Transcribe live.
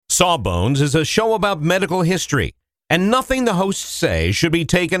Sawbones is a show about medical history, and nothing the hosts say should be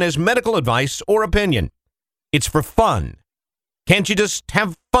taken as medical advice or opinion. It's for fun. Can't you just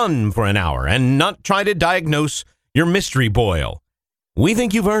have fun for an hour and not try to diagnose your mystery boil? We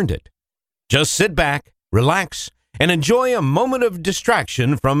think you've earned it. Just sit back, relax, and enjoy a moment of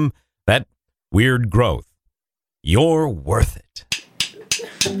distraction from that weird growth. You're worth it.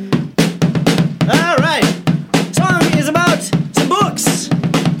 All right. Song is about some books.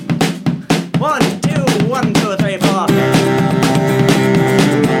 1, 2, 1, 2, 3, 4.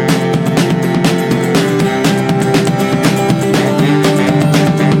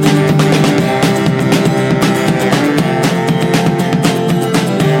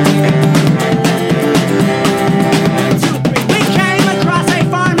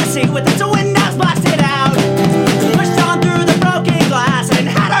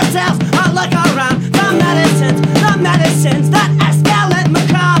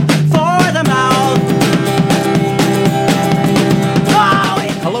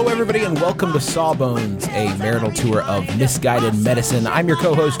 Welcome to Sawbones, a marital tour of misguided medicine. I'm your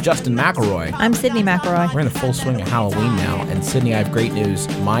co-host, Justin McElroy. I'm Sydney McElroy. We're in the full swing of Halloween now, and Sydney, I have great news.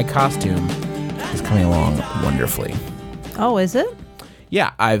 My costume is coming along wonderfully. Oh, is it?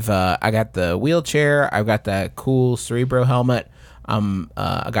 Yeah, I got the wheelchair. I've got that cool Cerebro helmet.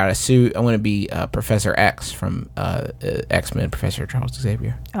 I got a suit. I'm going to be Professor X from X-Men, Professor Charles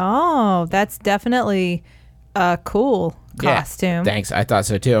Xavier. Oh, that's definitely a cool costume. Yeah, thanks. I thought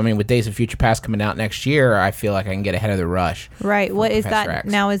so too. I mean, with Days of Future Past coming out next year, I feel like I can get ahead of the rush. Right. What is Professor that X.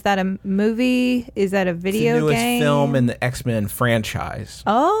 now? Is that a movie? Is that a video it's the newest game? film in the X-Men franchise.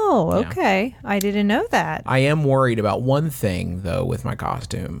 Oh, Yeah. okay. I didn't know that. I am worried about one thing though with my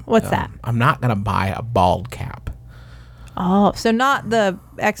costume. What's that? I'm not going to buy a bald cap. Oh, so not the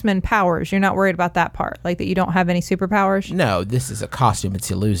X-Men powers. You're not worried about that part, like that you don't have any superpowers? No, this is a costume.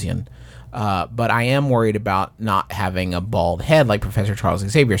 It's illusion. But I am worried about not having a bald head like Professor Charles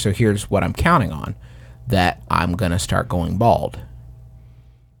Xavier. So here's what I'm counting on, that I'm going to start going bald.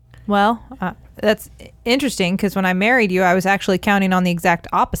 Well, that's interesting because when I married you, I was actually counting on the exact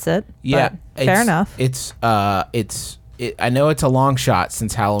opposite. Yeah. But fair enough. I know it's a long shot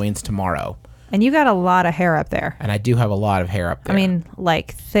since Halloween's tomorrow. And you got a lot of hair up there. And I do have a lot of hair up there. I mean,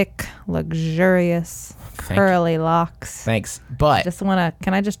 like thick, luxurious, curly locks. Thanks. But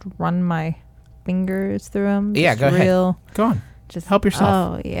Can I just run my fingers through them? yeah, go ahead. Go on. Just help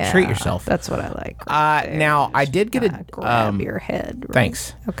yourself. Oh, yeah. Treat yourself. That's what I like. Now, I did get a... grab your head. Right?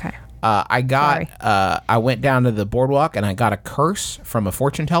 Thanks. Okay. I went down to the boardwalk and I got a curse from a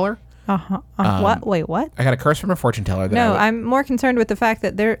fortune teller. What? Wait, what? I got a curse from a fortune teller. I'm more concerned with the fact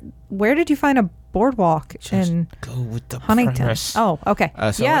that where did you find a boardwalk in go with the Huntington? premise. Oh, okay.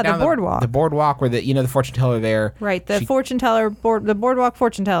 So yeah, the the boardwalk. The boardwalk where the fortune teller there. Right, the fortune teller, the boardwalk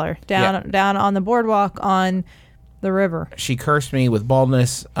fortune teller down on the boardwalk on the river. She cursed me with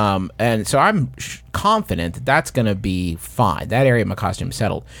baldness, and so I'm confident that that's going to be fine. That area of my costume is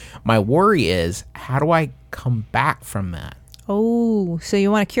settled. My worry is, how do I come back from that? Oh, so you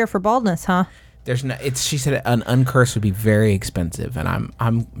want a cure for baldness, huh? There's no. She said an uncurse would be very expensive, and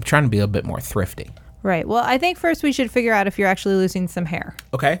I'm trying to be a bit more thrifty. Right. Well, I think first we should figure out if you're actually losing some hair.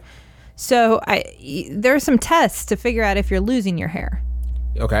 Okay. So there are some tests to figure out if you're losing your hair.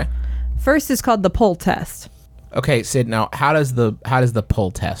 Okay. First is called the pull test. Okay, Sid. Now, how does the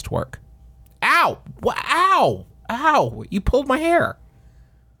pull test work? Ow! Ow! Ow! You pulled my hair.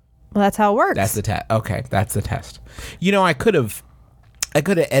 Well, that's how it works. That's the test. Okay, that's the test. I could have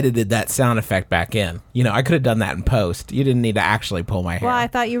edited that sound effect back in. I could have done that in post. You didn't need to actually pull my hair. Well, I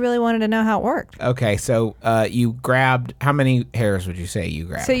thought you really wanted to know how it worked. Okay, so you grabbed, how many hairs would you say you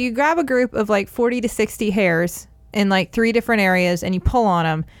grabbed? So you grab a group of like 40 to 60 hairs in like 3 different areas and you pull on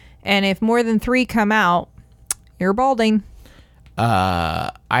them. And if more than 3 come out, you're balding.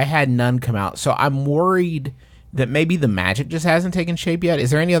 I had none come out. So I'm worried that maybe the magic just hasn't taken shape yet.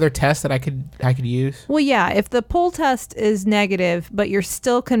 Is there any other test that I could use? Well, yeah. If the pull test is negative, but you're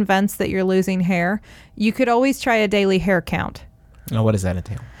still convinced that you're losing hair, you could always try a daily hair count. Oh, what does that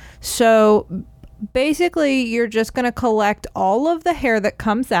entail? So basically, you're just going to collect all of the hair that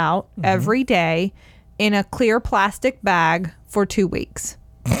comes out every day in a clear plastic bag for 2 weeks.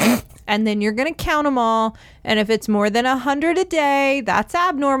 And then you're going to count them all. And if it's more than 100 a day, that's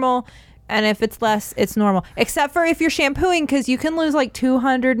abnormal. And if it's less, it's normal. Except for if you're shampooing, because you can lose like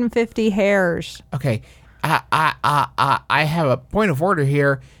 250 hairs. Okay. I have a point of order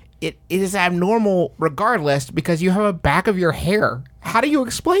here. It is abnormal regardless because you have a back of your hair. How do you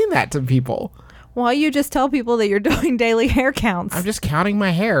explain that to people? Why you just tell people that you're doing daily hair counts? I'm just counting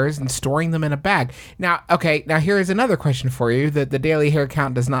my hairs and storing them in a bag. Now, okay, now here is another question for you that the daily hair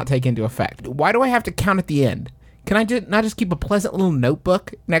count does not take into effect. Why do I have to count at the end? Can I not just keep a pleasant little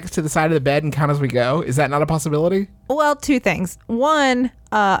notebook next to the side of the bed and count as we go? Is that not a possibility? Well, two things. One,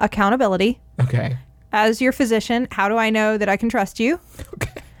 accountability. Okay. As your physician, how do I know that I can trust you?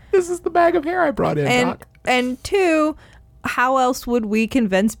 Okay. This is the bag of hair I brought in, Doc. And two, how else would we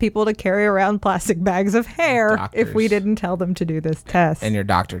convince people to carry around plastic bags of hair if we didn't tell them to do this test? And your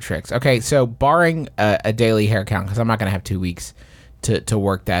doctor tricks. Okay, so barring a daily hair count, because I'm not going to have 2 weeks to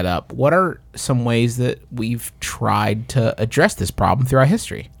work that up, what are some ways that we've tried to address this problem throughout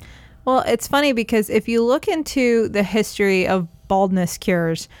history? Well, it's funny because if you look into the history of baldness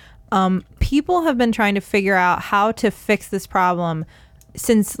cures, people have been trying to figure out how to fix this problem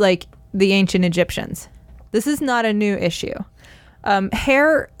since like the ancient Egyptians. This is not a new issue.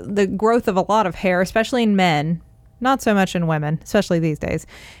 Hair, the growth of a lot of hair, especially in men, not so much in women, especially these days,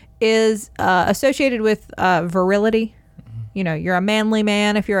 is associated with virility. You know, you're a manly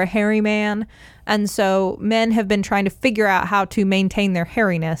man if you're a hairy man. And so men have been trying to figure out how to maintain their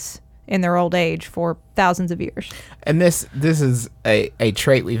hairiness in their old age for thousands of years. And this is a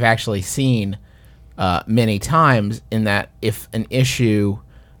trait we've actually seen many times, in that if an issue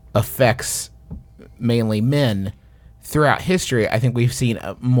affects mainly men throughout history, I think we've seen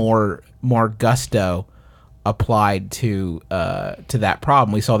more gusto applied to that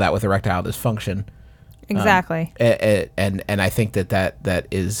problem. We saw that with erectile dysfunction. Exactly. And I think that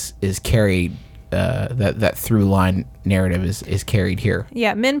is carried, that through line narrative is carried here.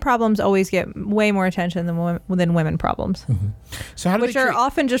 Yeah, men problems always get way more attention than women problems. Mm-hmm. So how do which are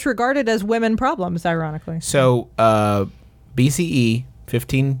often just regarded as women problems, ironically. So BCE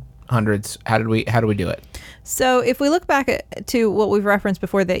 1500s, how do we do it? So if we look back to what we've referenced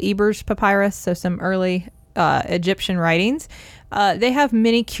before, the Ebers Papyrus, so some early Egyptian writings, they have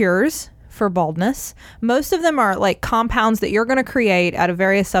many cures for baldness. Most of them are like compounds that you're going to create out of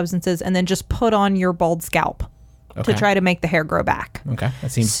various substances and then just put on your bald scalp to try to make the hair grow back. Okay, that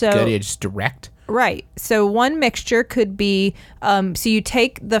seems good. It's just direct. Right. So one mixture could be, so you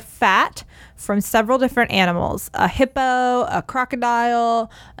take the fat from several different animals, a hippo, a crocodile,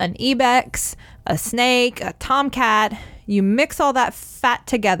 an ibex, a snake, a tomcat. You mix all that fat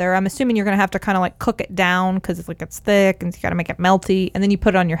together. I'm assuming you're going to have to kind of like cook it down because it's thick and you got to make it melty, and then you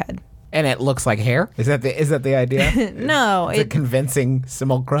put it on your head. And it looks like hair? Is that the idea? No. It's a convincing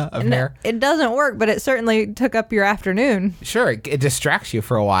simulacra of hair? It doesn't work, but it certainly took up your afternoon. Sure, it distracts you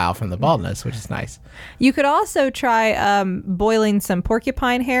for a while from the baldness, which is nice. You could also try boiling some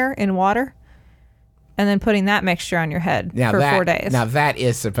porcupine hair in water and then putting that mixture on your head for 4 days. Now, that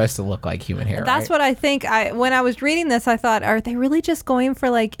is supposed to look like human hair, That's right? what I think. When I was reading this, I thought, are they really just going for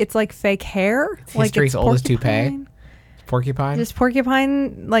it's like fake hair? History's oldest toupee? Porcupine? Just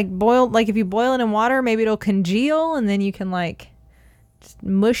porcupine, boiled. Like if you boil it in water, maybe it'll congeal, and then you can just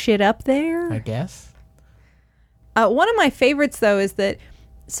mush it up there. I guess. One of my favorites though is that,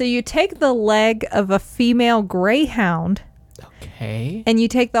 so you take the leg of a female greyhound, okay, and you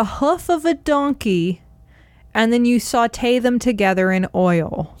take the hoof of a donkey, and then you saute them together in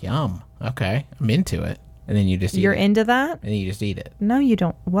oil. Yum. Okay, I'm into it. And then you just eat it. You're into that? And then you just eat it. No, you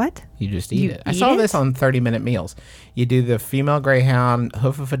don't. What? You just eat it. I saw this on 30-minute meals. You do the female greyhound,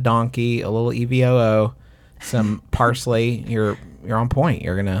 hoof of a donkey, a little EVOO, some parsley. You're on point.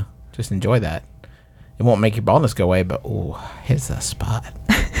 You're gonna just enjoy that. It won't make your baldness go away, but hits the spot.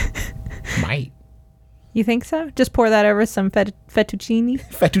 Might. You think so? Just pour that over some fettuccine.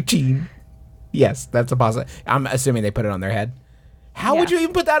 Fettuccine. Yes, that's a positive. I'm assuming they put it on their head. How would you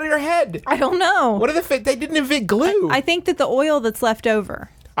even put that on your head? I don't know. What are they didn't invent glue. I think that the oil that's left over.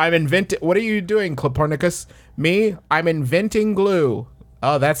 What are you doing, Copernicus? Me? I'm inventing glue.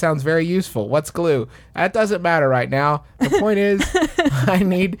 Oh, that sounds very useful. What's glue? That doesn't matter right now. The point is,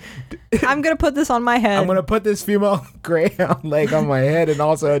 I'm going to put this on my head. I'm going to put this female greyhound leg on my head and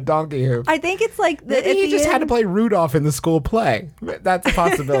also a donkey hoof. I think it's like Maybe you just had to play Rudolph in the school play. That's a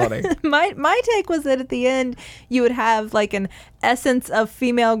possibility. My take was that at the end, you would have an essence of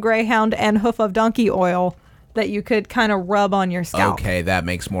female greyhound and hoof of donkey oil that you could kind of rub on your scalp. Okay, that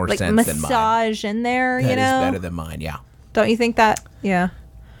makes more sense than mine. Massage in there, That is better than mine, yeah. Don't you think that? Yeah.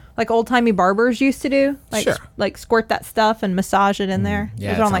 Like old-timey barbers used to do? Sure. Squirt that stuff and massage it in there. Yeah,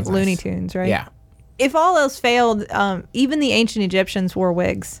 it was on sounds Looney nice. Tunes, right? Yeah. If all else failed, even the ancient Egyptians wore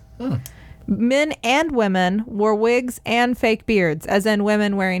wigs. Men and women wore wigs and fake beards, as in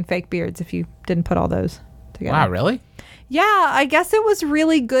women wearing fake beards, if you didn't put all those together. Wow, really? Yeah, I guess it was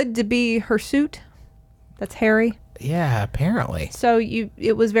really good to be hirsute. That's hairy. Yeah, apparently. So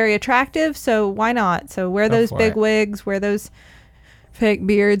it was very attractive, so why not? So wear Go those for big it. wigs, wear those fake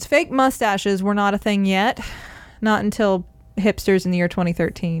beards. Fake mustaches were not a thing yet. Not until hipsters in the year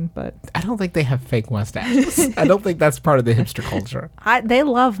 2013, but I don't think they have fake mustaches. I don't think that's part of the hipster culture. they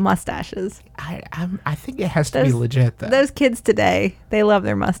love mustaches. I think it has to be Those- legit, though. Those kids today, they love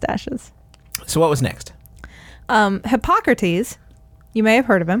their mustaches. So what was next? Hippocrates, you may have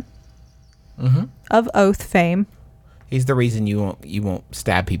heard of him, of oath fame. He's the reason you won't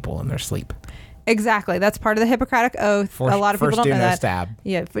stab people in their sleep. Exactly. That's part of the Hippocratic Oath. A lot of people don't know that. Stab.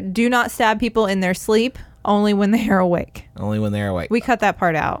 Yeah, do not stab people in their sleep, only when they are awake. Only when they're awake. We cut that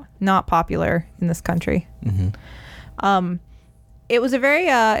part out. Not popular in this country. It was a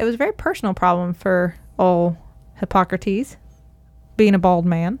very personal problem for old Hippocrates, being a bald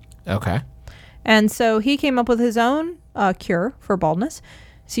man. Okay. And so he came up with his own cure for baldness.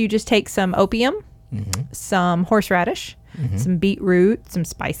 So you just take some opium, some horseradish, some beetroot, some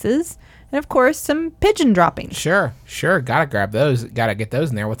spices, and of course some pigeon droppings. Sure. Gotta grab those. Gotta get those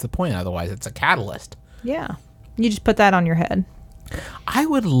in there. What's the point? Otherwise, it's a catalyst. Yeah. You just put that on your head. I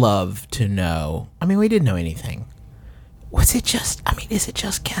would love to know. I mean, we didn't know anything. Is it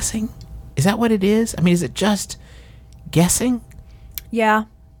just guessing? Is that what it is? I mean, is it just guessing? Yeah.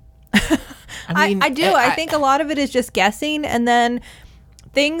 I mean, I do. I think a lot of it is just guessing, and then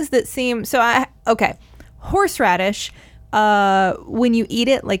things that seem horseradish. When you eat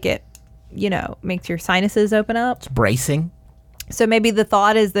it, like it, makes your sinuses open up. it's bracing. So maybe the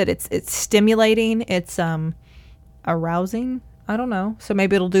thought is that it's stimulating, it's arousing. I don't know. So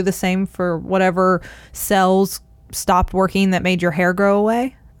maybe it'll do the same for whatever cells stopped working that made your hair grow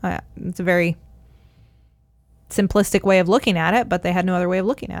away. It's a very simplistic way of looking at it, but they had no other way of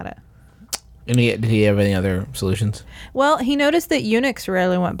looking at it. And did he have any other solutions? Well, he noticed that eunuchs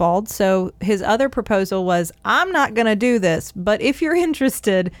rarely went bald, so his other proposal was, I'm not going to do this, but if you're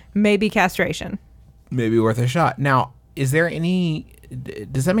interested, maybe castration. Maybe worth a shot. Now, is there any...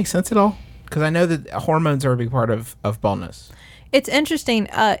 Does that make sense at all? Because I know that hormones are a big part of baldness. It's interesting.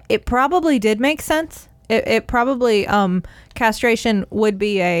 It probably did make sense. It probably castration would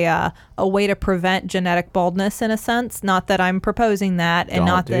be a way to prevent genetic baldness in a sense. Not that I'm proposing that, and Don't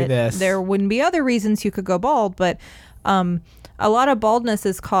not do that this. there wouldn't be other reasons you could go bald, but a lot of baldness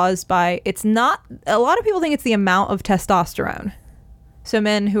is caused by. It's not. A lot of people think it's the amount of testosterone. So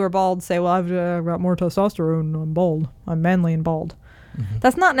men who are bald say, "Well, I've got more testosterone. I'm bald. I'm manly and bald."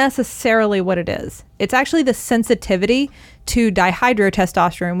 That's not necessarily what it is. It's actually the sensitivity to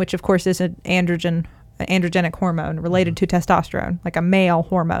dihydrotestosterone, which of course is an androgenic hormone related to testosterone, like a male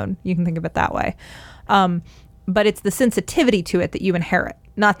hormone. You can think of it that way. But it's the sensitivity to it that you inherit,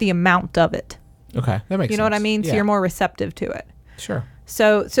 not the amount of it. Okay, that makes sense. You know what I mean? Yeah. So you're more receptive to it. Sure.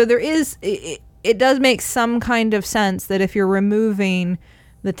 So there is, it does make some kind of sense that if you're removing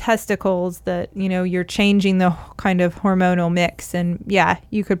the testicles, that, you're changing the kind of hormonal mix, and yeah,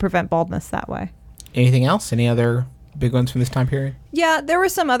 you could prevent baldness that way. Anything else? Any other big ones from this time period? Yeah, there were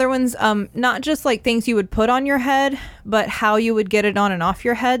some other ones, not just like things you would put on your head, but how you would get it on and off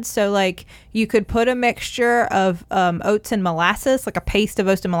your head. So like you could put a mixture of oats and molasses, like a paste of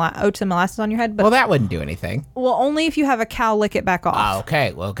oats and molasses on your head. But Well, that wouldn't do anything. well, only if you have a cow lick it back off.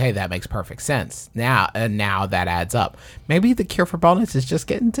 Okay. Well, okay, that makes perfect sense. Now that adds up. Maybe the cure for baldness is just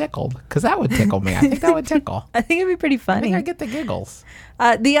getting tickled, because that would tickle me. I think that would tickle. I think it'd be pretty I funny. think I get the giggles.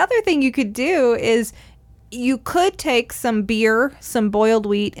 The other thing you could do is you could take some beer, some boiled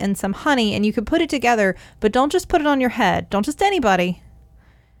wheat, and some honey, and you could put it together, but don't just put it on your head. Don't just anybody.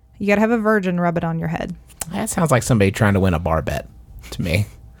 You got to have a virgin rub it on your head. That sounds like somebody trying to win a bar bet to me.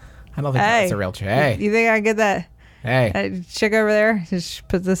 I don't think that's a real trick. Hey, You think I get that chick over there? Just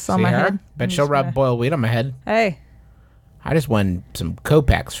put this on see my her? head. Bet she'll rub boiled wheat on my head. Hey, I just won some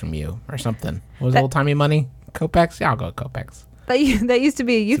Kopecks from you or something. What was old timey money? Kopecks? Yeah, I'll go Kopecks. that used to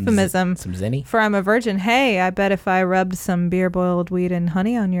be a euphemism Some zinny. for I'm a virgin. Hey, I bet if I rubbed some beer, boiled wheat, and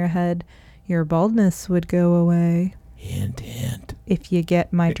honey on your head, your baldness would go away. Hint, hint. If you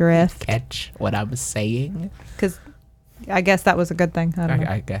get my drift. Catch what I was saying? Because I guess that was a good thing. I don't know.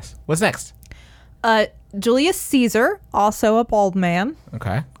 I guess. What's next? Julius Caesar, also a bald man,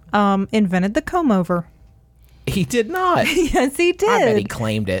 Okay. invented the comb over. He did not. Yes, he did. I bet he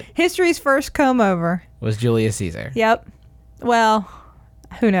claimed it. History's first comb over. Was Julius Caesar. Yep. Well,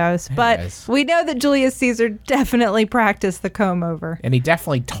 who knows? But knows? we know that Julius Caesar definitely practiced the comb over. And he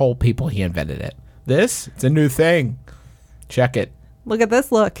definitely told people he invented it. It's a new thing. Check it. Look at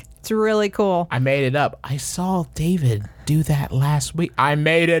this look. It's really cool. I made it up. I saw David do that last week. I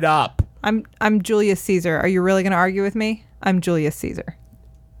made it up. I'm Julius Caesar. Are you really going to argue with me? I'm Julius Caesar.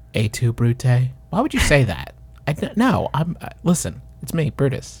 Et tu, Brute? Why would you say that? No, listen, it's me,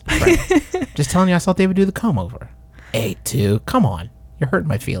 Brutus. Right? Just telling you I saw David do the comb over. 8-2. Come on. You're hurting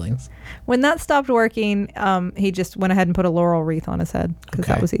my feelings. When that stopped working, he just went ahead and put a laurel wreath on his head because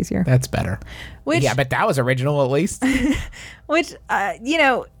that was easier. That's better. Which, yeah, but that was original at least. Which,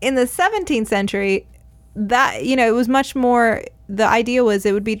 in the 17th century, that, it was much more, the idea was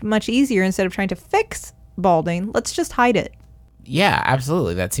it would be much easier instead of trying to fix balding. Let's just hide it. Yeah,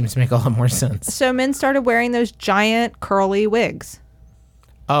 absolutely. That seems to make a lot more sense. So men started wearing those giant curly wigs.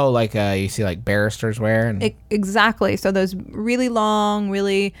 Oh, like you see like barristers wear? Exactly. So those really long,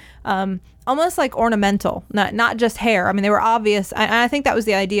 really almost like ornamental, not just hair. I mean, they were obvious. And I think that was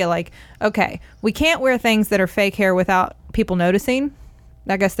the idea. Like, okay, we can't wear things that are fake hair without people noticing.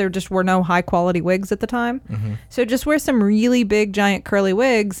 I guess there just were no high quality wigs at the time. Mm-hmm. So just wear some really big, giant curly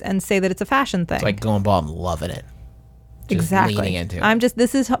wigs and say that it's a fashion thing. It's like going bald and loving it. Just exactly. leaning into it. I'm just,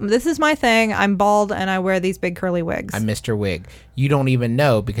 this is my thing. I'm bald and I wear these big curly wigs. I'm Mr. Wig. You don't even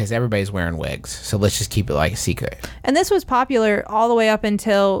know because everybody's wearing wigs. So let's just keep it like a secret. And this was popular all the way up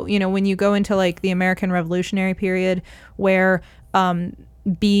until, when you go into like the American Revolutionary period where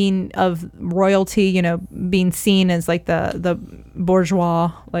being of royalty, being seen as like the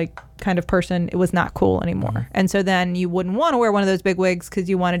bourgeois, like kind of person, it was not cool anymore. Mm-hmm. And so then you wouldn't want to wear one of those big wigs because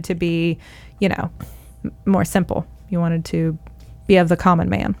you wanted to be, more simple. You wanted to be of the common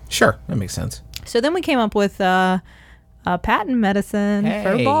man. Sure, that makes sense. So then we came up with a patent medicine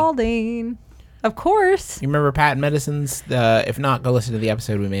for balding. Of course. You remember patent medicines? If not, go listen to the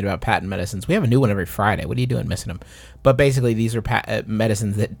episode we made about patent medicines. We have a new one every Friday. What are you doing missing them? But basically, these are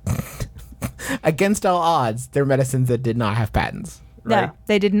medicines that, against all odds, they're medicines that did not have patents. Right? No,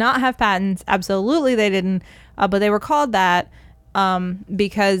 they did not have patents. Absolutely, they didn't. But they were called that.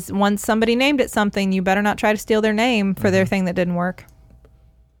 Because once somebody named it something, you better not try to steal their name for their thing that didn't work.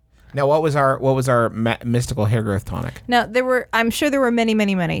 Now, what was our mystical hair growth tonic? Now, I'm sure there were many,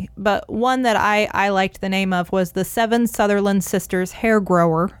 many, many, but one that I liked the name of was the Seven Sutherland Sisters Hair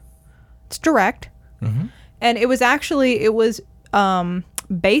Grower. It's direct. Mm-hmm. And it was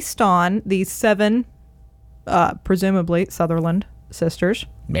based on these seven, presumably Sutherland sisters.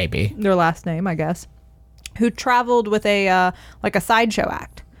 Maybe. Their last name, I guess. Who traveled with a sideshow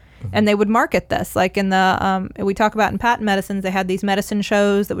act. Mm-hmm. And they would market this. Like in we talk about in patent medicines, they had these medicine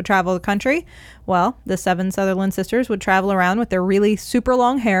shows that would travel the country. Well, the Seven Sutherland Sisters would travel around with their really super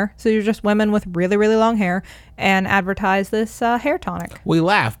long hair. So you're just women with really, really long hair and advertise this hair tonic. We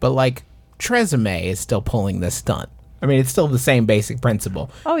laugh, but like Tresemme is still pulling this stunt. I mean, it's still the same basic principle.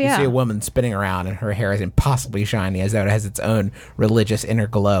 Oh, yeah. You see a woman spinning around and her hair is impossibly shiny as though it has its own religious inner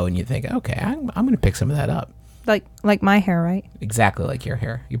glow. And you think, okay, I'm going to pick some of that up. Like my hair, right? Exactly like your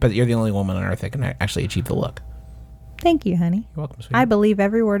hair. But you're the only woman on earth that can actually achieve the look. Thank you, honey. You're welcome, sweetie. I believe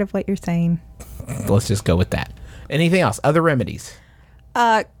every word of what you're saying. Let's just go with that. Anything else? Other remedies?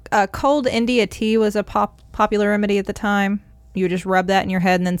 Cold India tea was a popular remedy at the time. You would just rub that in your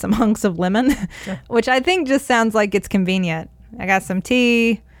head and then some hunks of lemon, sure. Which I think just sounds like it's convenient. I got some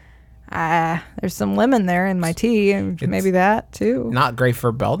tea. There's some lemon there in my tea, and maybe that too. Not great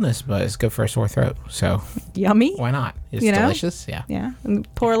for baldness, but it's good for a sore throat. So yummy. Why not? It's delicious. Yeah. Yeah.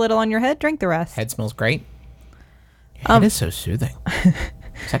 And pour a little on your head, drink the rest. Head smells great. It is so soothing.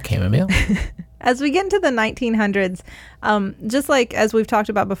 Is that chamomile? As we get into the 1900s, just like as we've talked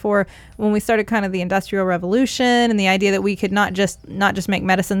about before, when we started kind of the Industrial Revolution and the idea that we could not just make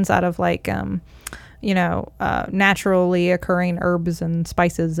medicines out of like, naturally occurring herbs and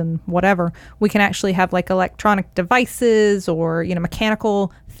spices and whatever, we can actually have like electronic devices or,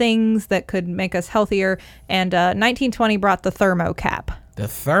 mechanical things that could make us healthier. And 1920 brought the thermocap. The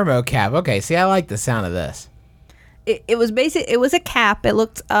thermocap. Okay, see, I like the sound of this. It was it was a cap. It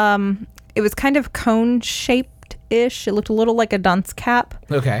looked, it was kind of cone shaped-ish. It looked a little like a dunce cap.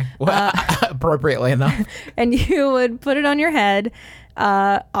 Okay. Well, appropriately enough. And you would put it on your head.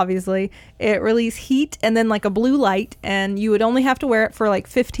 Obviously, it released heat and then like a blue light, and you would only have to wear it for like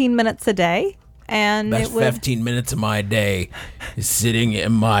 15 minutes a day. And that's 15 minutes of my day is sitting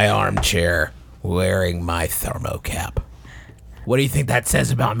in my armchair wearing my thermocap. What do you think that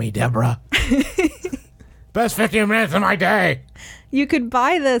says about me, Deborah? Best 15 minutes of my day. You could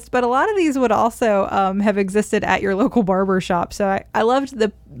buy this, but a lot of these would also have existed at your local barber shop. So I loved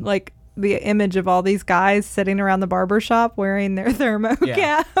the image of all these guys sitting around the barber shop wearing their thermocaps.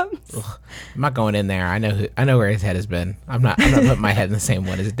 Yeah. I'm not going in there. I know where his head has been. I'm not putting my head in the same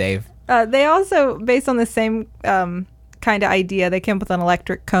one as Dave. They also, based on the same kind of idea, they came up with an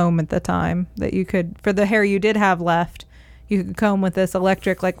electric comb at the time that you could, for the hair you did have left, you could comb with this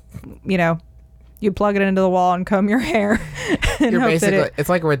electric, You plug it into the wall and comb your hair. And You're hope that basically, it's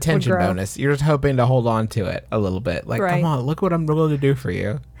like a retention grow. bonus. You're just hoping to hold on to it a little bit. Like, Right. come on, look what I'm going to do for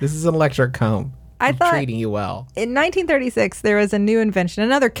you. This is an electric comb. I'm thought- treating you well. In 1936, there was a new invention,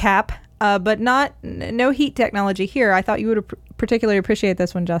 another cap, but no heat technology here. I thought you would particularly appreciate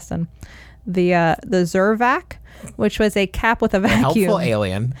this one, Justin. The Zervac, which was a cap with a vacuum. Helpful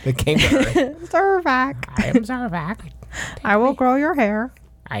alien that came to Earth. Zervac. I am Zarvac. I will grow your hair.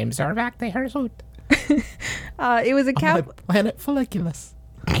 I am Zarvac the Hirsute. It was a My cap. planet Folliculus.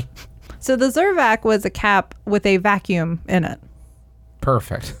 So the Zervac was a cap with a vacuum in it.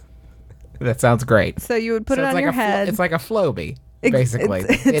 Perfect. That sounds great. So you would put So it it's on like your a head. it's like a Floby, basically.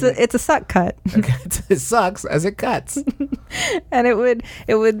 It's a suck cut, It sucks as it cuts. and it would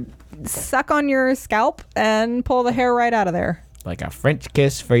suck on your scalp and pull the hair right out of there. Like a French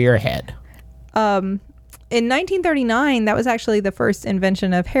kiss for your head. In 1939, that was actually the first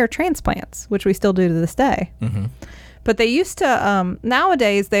invention of hair transplants, which we still do to this day. Mm-hmm. But they used to,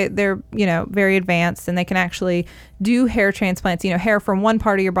 nowadays, they're, very advanced, and they can actually do hair transplants, hair from one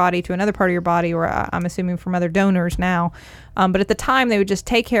part of your body to another part of your body, or I'm assuming from other donors now. But at the time, they would just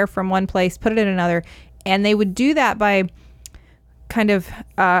take hair from one place, put it in another, and they would do that by kind of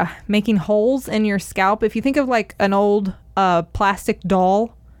making holes in your scalp. If you think of like an old plastic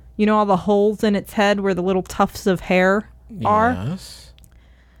doll, all the holes in its head where the little tufts of hair are. Yes.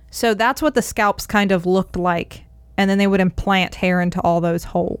 So that's what the scalps kind of looked like. And then they would implant hair into all those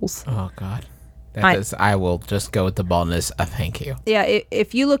holes. Oh, God. I will just go with the baldness. Thank you. Yeah,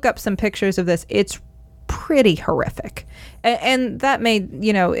 if you look up some pictures of this, it's pretty horrific. And that made,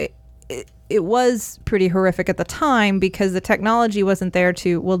 it was pretty horrific at the time because the technology wasn't there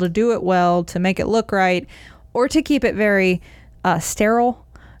to do it well, to make it look right, or to keep it very sterile.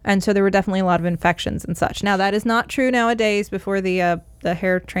 And so there were definitely a lot of infections and such. Now, that is not true nowadays before the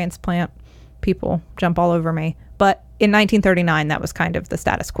hair transplant people jump all over me. But in 1939, that was kind of the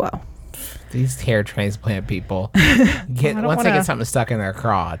status quo. These hair transplant people, once they wanna- get something stuck in their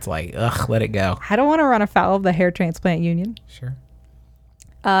craw, it's like, ugh, let it go. I don't want to run afoul of the hair transplant union. Sure.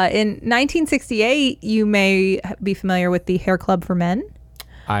 In 1968, you may be familiar with the Hair Club for Men.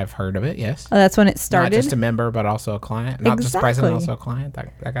 I've heard of it, yes. That's when it started. Not just a member, but also a client. Not just president, Exactly. also a client.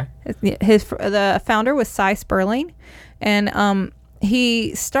 That guy. The founder was Cy Sperling, and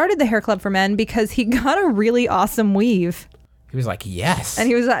he started the Hair Club for Men because he got a really awesome weave, He was like, yes. and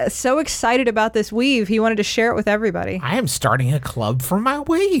he was so excited about this weave, he wanted to share it with everybody. I am starting a club for my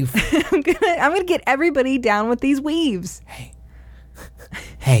weave. I'm gonna get everybody down with these weaves.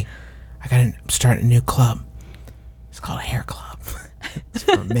 Hey, I'm starting a new club. It's called a hair club. It's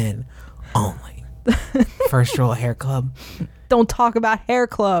for men only. First rule of hair club. Don't talk about Hair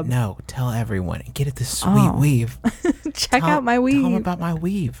Club. No, tell everyone. Get it this sweet weave. Check out my Tell them weave. about my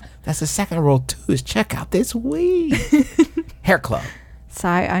weave. That's the second rule too, is check out this weave. Hair club.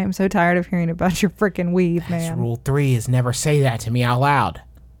 Cy, I am so tired of hearing about your freaking weave, That's man. rule 3 is never say that to me out loud.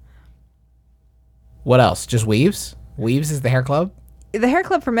 What else? Just weaves? Weaves is the hair club? The Hair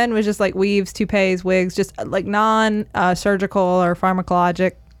Club for Men was just like weaves, toupees, wigs, just like non-surgical or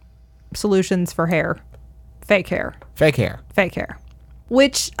pharmacologic solutions for hair. Fake hair. Fake hair. Fake hair.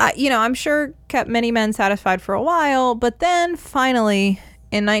 Which, I'm sure kept many men satisfied for a while, but then finally,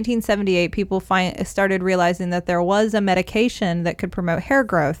 in 1978, people started realizing that there was a medication that could promote hair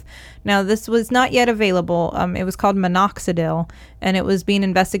growth. Now, this was not yet available. It was called minoxidil, and it was being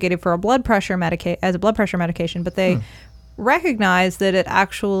investigated for a blood pressure medication, but they recognized that it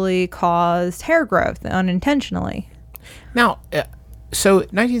actually caused hair growth unintentionally. Now, so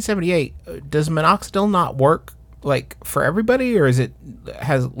 1978, does minoxidil not work like for everybody, or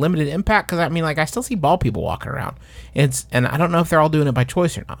has limited impact? Because I still see bald people walking around, and I don't know if they're all doing it by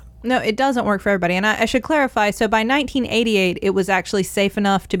choice or not. No, it doesn't work for everybody. And I should clarify, so by 1988, it was actually safe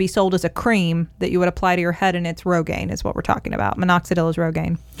enough to be sold as a cream that you would apply to your head, and it's Rogaine is what we're talking about. Minoxidil is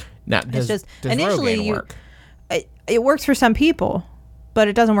Rogaine. Now, does initially Rogaine work? It works for some people, but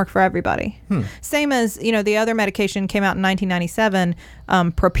it doesn't work for everybody. Same as, the other medication came out in 1997,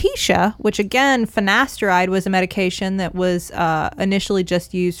 Propecia, which again, finasteride was a medication that was initially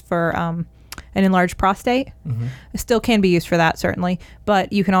just used for an enlarged prostate. It still can be used for that, certainly,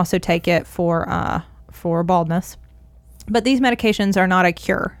 but you can also take it for baldness. But these medications are not a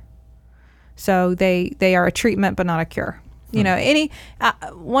cure. So they are a treatment, but not a cure.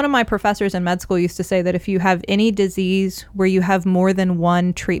 One of my professors in med school used to say that if you have any disease where you have more than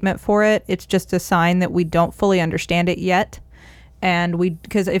one treatment for it, it's just a sign that we don't fully understand it yet. And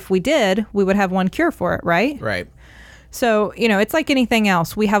because if we did, we would have one cure for it, right? Right. So, it's like anything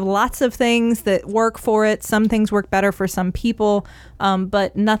else. We have lots of things that work for it. Some things work better for some people,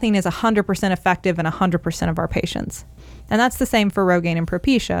 but nothing is 100% effective in 100% of our patients. And that's the same for Rogaine and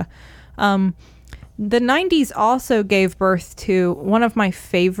Propecia. The 90s also gave birth to one of my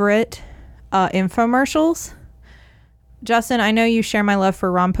favorite infomercials. Justin, I know you share my love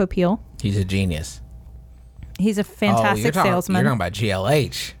for Ron Popeil. He's a genius. He's a fantastic salesman. You're talking about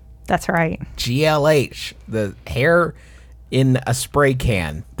GLH. That's right. GLH, the hair in a spray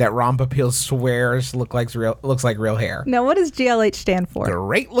can that Ron Popeil swears looks like real hair. Now, what does GLH stand for?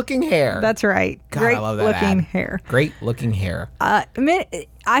 Great looking hair. That's right. God, Great I love that looking ad. hair. Great looking hair.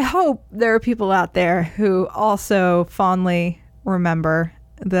 I hope there are people out there who also fondly remember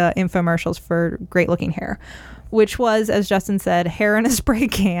the infomercials for great looking hair, which was, as Justin said, hair in a spray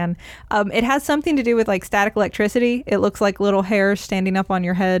can. It has something to do with like static electricity. It looks like little hairs standing up on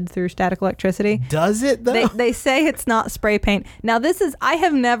your head through static electricity. Does it though? They say it's not spray paint. Now I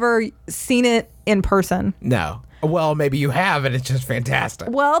have never seen it in person. No. Well, maybe you have, and it's just fantastic.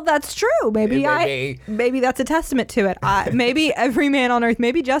 Well, that's true. Maybe that's a testament to it. Maybe every man on earth,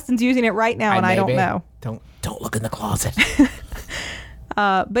 maybe Justin's using it right now, and I don't know. Don't look in the closet.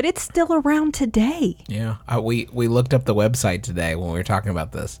 But it's still around today. Yeah, we looked up the website today when we were talking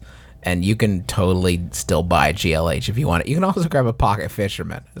about this, and you can totally still buy GLH if you want it. You can also grab a Pocket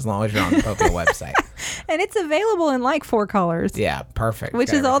Fisherman as long as you're on the Popeil website. And it's available in like 4 colors. Yeah, perfect.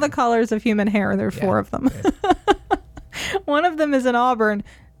 Which is all the colors of human hair. There are 4 of them. One of them is an auburn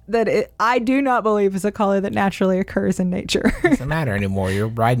that I do not believe is a color that naturally occurs in nature. It doesn't matter anymore. You're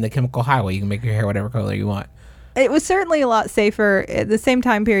riding the chemical highway. You can make your hair whatever color you want. It was certainly a lot safer. At the same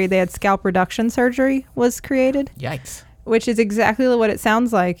time period, they had scalp reduction surgery was created. Yikes. Which is exactly what it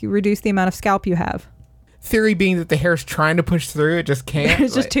sounds like. You reduce the amount of scalp you have. Theory being that the hair's trying to push through, it just can't.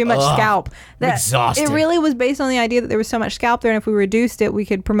 There's just too much scalp. I'm exhausted. It really was based on the idea that there was so much scalp there, and if we reduced it, we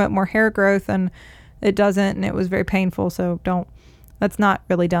could promote more hair growth, and it doesn't, and it was very painful, so that's not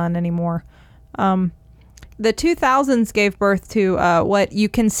really done anymore. The 2000s gave birth to what you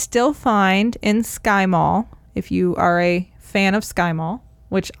can still find in Sky Mall, if you are a fan of Sky Mall,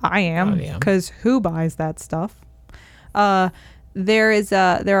 which I am, because who buys that stuff? There is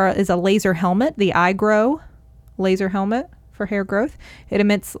a laser helmet, the iGrow laser helmet for hair growth. It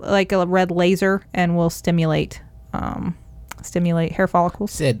emits like a red laser and will stimulate hair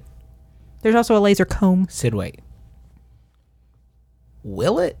follicles. Sid. There's also a laser comb. Sid, wait.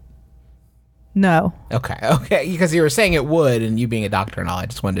 Will it? No. Okay. Because you were saying it would, and you being a doctor and all, I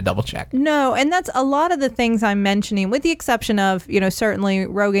just wanted to double check. No, and that's a lot of the things I'm mentioning, with the exception of, certainly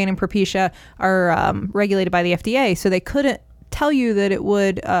Rogaine and Propecia are regulated by the FDA, so they couldn't tell you that it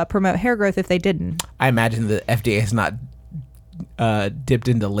would promote hair growth if they didn't. I imagine the FDA has not dipped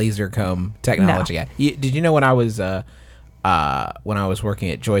into laser comb technology yet. Did you know when I was working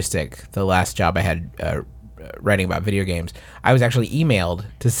at Joystick, the last job I had writing about video games, I was actually emailed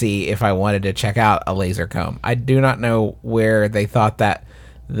to see if I wanted to check out a laser comb. I do not know where they thought that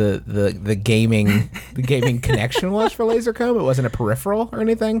the gaming connection was for laser comb. It wasn't a peripheral or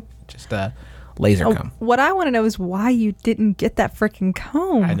anything, just a laser comb. What I want to know is why you didn't get that freaking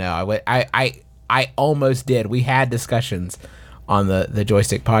comb. I know. I almost did. We had discussions on the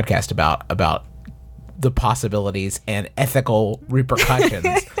Joystick podcast about the possibilities and ethical repercussions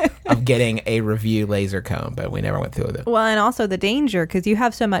of getting a review laser comb, but we never went through with it. Well, and also the danger, because you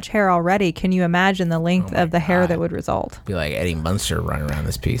have so much hair already. Can you imagine the length of the hair that would result? Be like Eddie Munster running around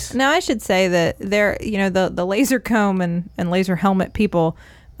this piece. Now, I should say that the laser comb and laser helmet people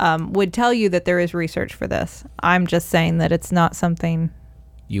would tell you that there is research for this. I'm just saying that it's not something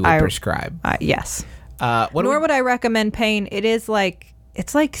you would prescribe. Yes. Nor would I recommend paying. It's like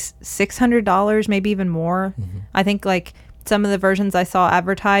 $600, maybe even more. Mm-hmm. I think like some of the versions I saw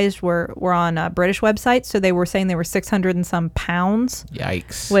advertised were on British websites, so they were saying they were 600 and some pounds.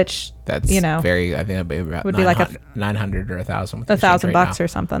 Yikes! Which that's very. I think that'd be about would be like 900 or 1,000. $1,000 or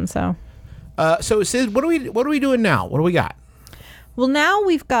something. So. So Sid, what are we doing now? What do we got? Well, now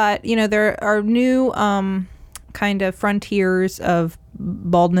we've got there are new kind of frontiers of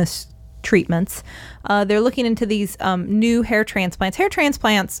baldness treatments. They're looking into these new hair transplants. Hair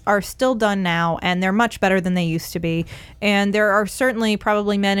transplants are still done now, and they're much better than they used to be. And there are certainly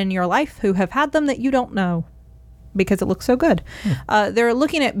probably men in your life who have had them that you don't know because it looks so good. They're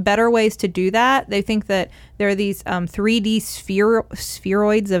looking at better ways to do that. They think that there are these 3D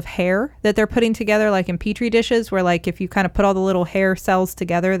spheroids of hair that they're putting together like in Petri dishes, where like if you kind of put all the little hair cells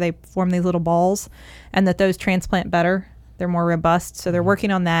together, they form these little balls, and that those transplant better. They're more robust. So they're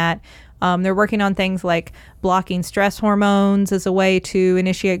working on that. They're working on things like blocking stress hormones as a way to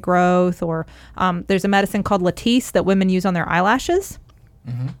initiate growth, or there's a medicine called Latisse that women use on their eyelashes.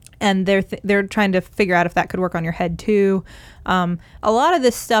 And they're trying to figure out if that could work on your head too. A lot of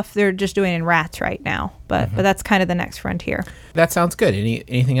this stuff they're just doing in rats right now, but that's kind of the next frontier. That sounds good.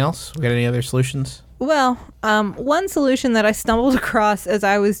 Anything else? We got any other solutions? Well, one solution that I stumbled across as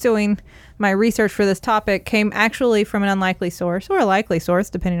I was doing my research for this topic came actually from an unlikely source, or a likely source,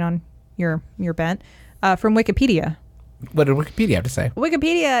 depending on your bent, from Wikipedia. What did Wikipedia have to say?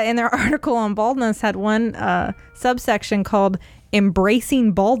 Wikipedia, in their article on baldness, had one subsection called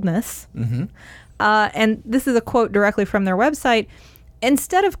Embracing Baldness. And this is a quote directly from their website.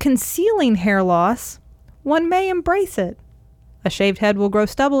 Instead of concealing hair loss, one may embrace it. A shaved head will grow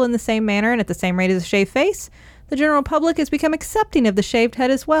stubble in the same manner and at the same rate as a shaved face. The general public has become accepting of the shaved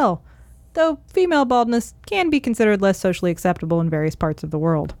head as well, though female baldness can be considered less socially acceptable in various parts of the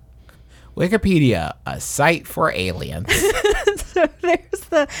world. Wikipedia, a site for aliens. So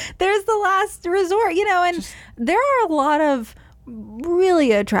there's the last resort, and there are a lot of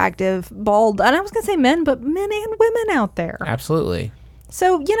really attractive bald, and I was going to say men, but men and women out there. Absolutely.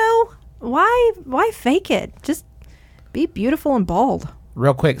 So, why fake it? Just be beautiful and bald.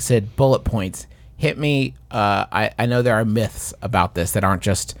 Real quick, Sid, bullet points. Hit me. I know there are myths about this that aren't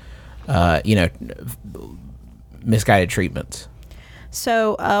just, misguided treatments.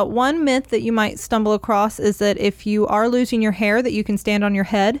 So one myth that you might stumble across is that if you are losing your hair, that you can stand on your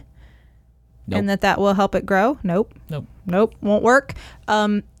head. Nope. And that will help it grow. Nope. Won't work.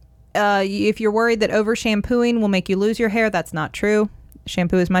 If you're worried that over shampooing will make you lose your hair, that's not true.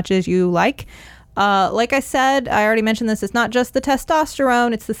 Shampoo as much as you like. Like I said, I already mentioned this, it's not just the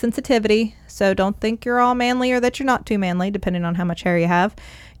testosterone, it's the sensitivity. So don't think you're all manly or that you're not too manly, depending on how much hair you have.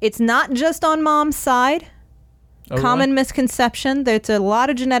 It's not just on mom's side. Common misconception. There's a lot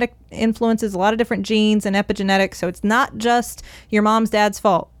of genetic influences, a lot of different genes and epigenetics. So it's not just your mom's dad's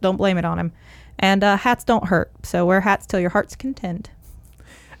fault. Don't blame it on him. And hats don't hurt. So wear hats till your heart's content.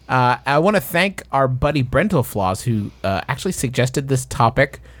 I want to thank our buddy Brentalflaws, who actually suggested this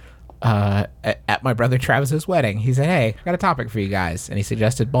topic at my brother Travis's wedding. He said, hey, I got a topic for you guys. And he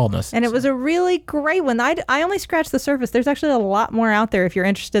suggested baldness. And it was a really great one. I only scratched the surface. There's actually a lot more out there if you're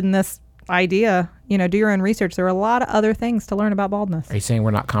interested in this idea. Do your own research. There are a lot of other things to learn about baldness. Are you saying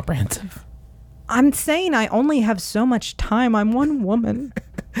we're not comprehensive? I'm saying I only have so much time. I'm one woman.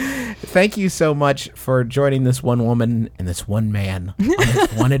 Thank you so much for joining this one woman and this one man on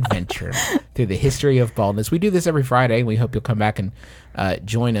this one adventure through the history of baldness. We do this every Friday, and we hope you'll come back and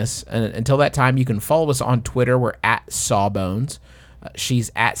join us. And until that time, you can follow us on Twitter. We're at Sawbones.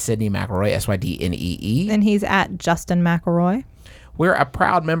 She's at Sydney McElroy, Sydnee. And he's at Justin McElroy. We're a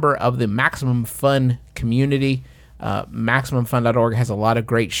proud member of the Maximum Fun community. MaximumFun.org has a lot of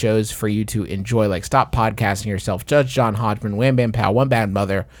great shows for you to enjoy, like Stop Podcasting Yourself, Judge John Hodgman, Wham Bam Pow, One Bad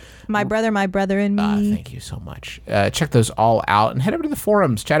Mother. My brother, and me. Thank you so much. Check those all out and head over to the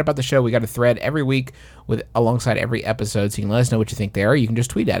forums. Chat about the show. We got a thread every week alongside every episode, so you can let us know what you think there. You can just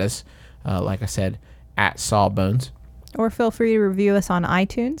tweet at us, like I said, at Sawbones. Or feel free to review us on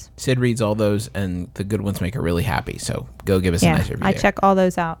iTunes. Sid reads all those, and the good ones make her really happy. So go give us a nice review. I check all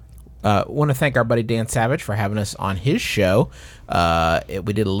those out. Want to thank our buddy Dan Savage for having us on his show.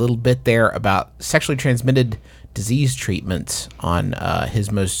 We did a little bit there about sexually transmitted disease treatments on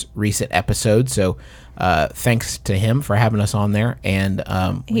his most recent episode. So thanks to him for having us on there. And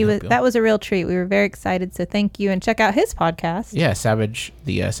that was a real treat. We were very excited. So thank you, and check out his podcast. Yeah, Savage,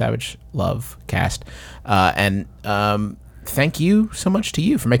 the Savage Love Cast. And thank you so much to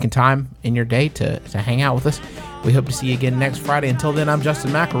you for making time in your day to hang out with us. We hope to see you again next Friday. Until then, I'm Justin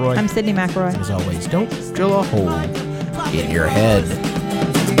McElroy. I'm Sydnee McElroy. As always, don't drill a hole in your head.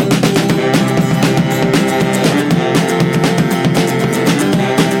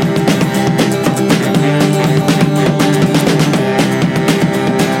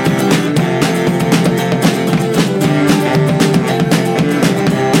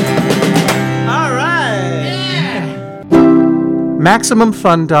 All right.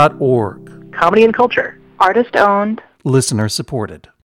 MaximumFun.org. Comedy and culture. Artist owned. Listener supported.